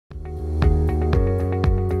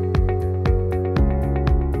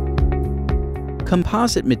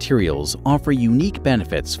Composite materials offer unique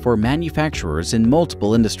benefits for manufacturers in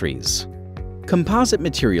multiple industries. Composite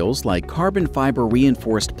materials like carbon fiber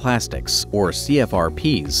reinforced plastics, or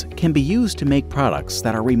CFRPs, can be used to make products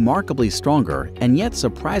that are remarkably stronger and yet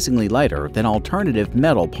surprisingly lighter than alternative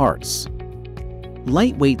metal parts.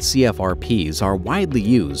 Lightweight CFRPs are widely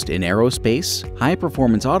used in aerospace,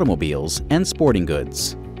 high-performance automobiles, and sporting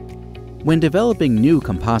goods. When developing new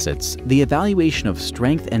composites, the evaluation of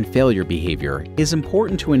strength and failure behavior is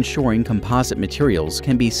important to ensuring composite materials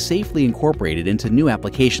can be safely incorporated into new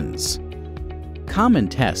applications. Common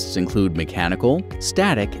tests include mechanical,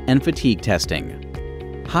 static, and fatigue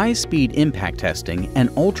testing. High-speed impact testing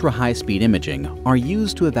and ultra-high-speed imaging are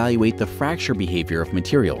used to evaluate the fracture behavior of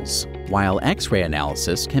materials, while X-ray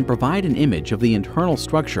analysis can provide an image of the internal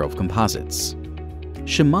structure of composites.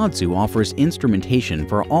 Shimadzu offers instrumentation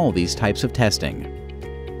for all these types of testing.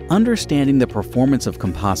 Understanding the performance of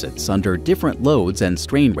composites under different loads and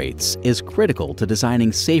strain rates is critical to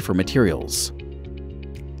designing safer materials.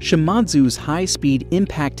 Shimadzu's high-speed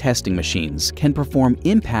impact testing machines can perform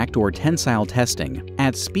impact or tensile testing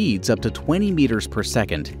at speeds up to 20 meters per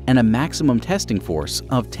second and a maximum testing force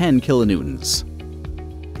of 10 kilonewtons.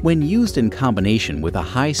 When used in combination with a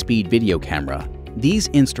high-speed video camera, these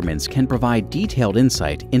instruments can provide detailed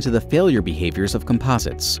insight into the failure behaviors of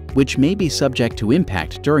composites, which may be subject to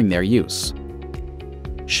impact during their use.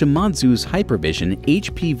 Shimadzu's Hypervision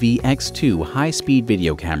HPV-X2 high-speed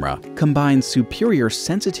video camera combines superior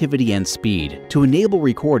sensitivity and speed to enable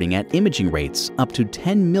recording at imaging rates up to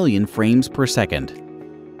 10 million frames per second.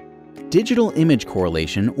 Digital image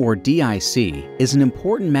correlation, or DIC, is an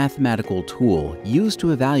important mathematical tool used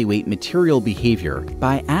to evaluate material behavior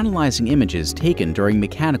by analyzing images taken during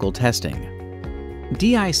mechanical testing.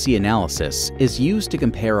 DIC analysis is used to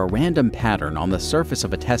compare a random pattern on the surface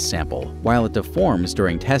of a test sample while it deforms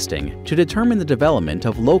during testing to determine the development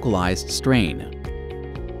of localized strain.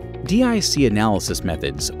 DIC analysis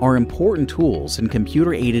methods are important tools in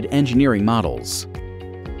computer-aided engineering models.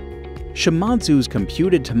 Shimadzu's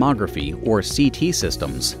computed tomography, or CT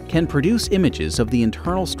systems, can produce images of the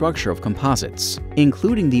internal structure of composites,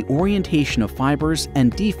 including the orientation of fibers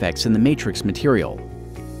and defects in the matrix material.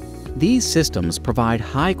 These systems provide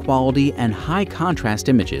high-quality and high-contrast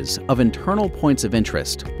images of internal points of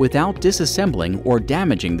interest without disassembling or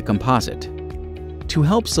damaging the composite. To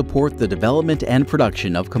help support the development and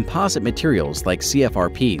production of composite materials like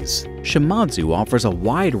CFRPs, Shimadzu offers a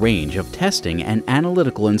wide range of testing and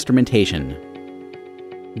analytical instrumentation.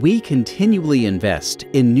 We continually invest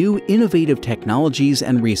in new innovative technologies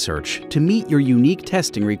and research to meet your unique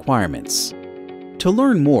testing requirements. To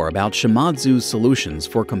learn more about Shimadzu's solutions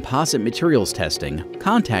for composite materials testing,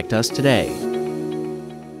 contact us today.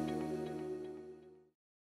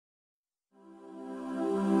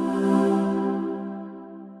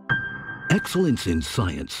 Excellence in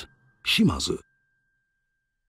science. Shimadzu.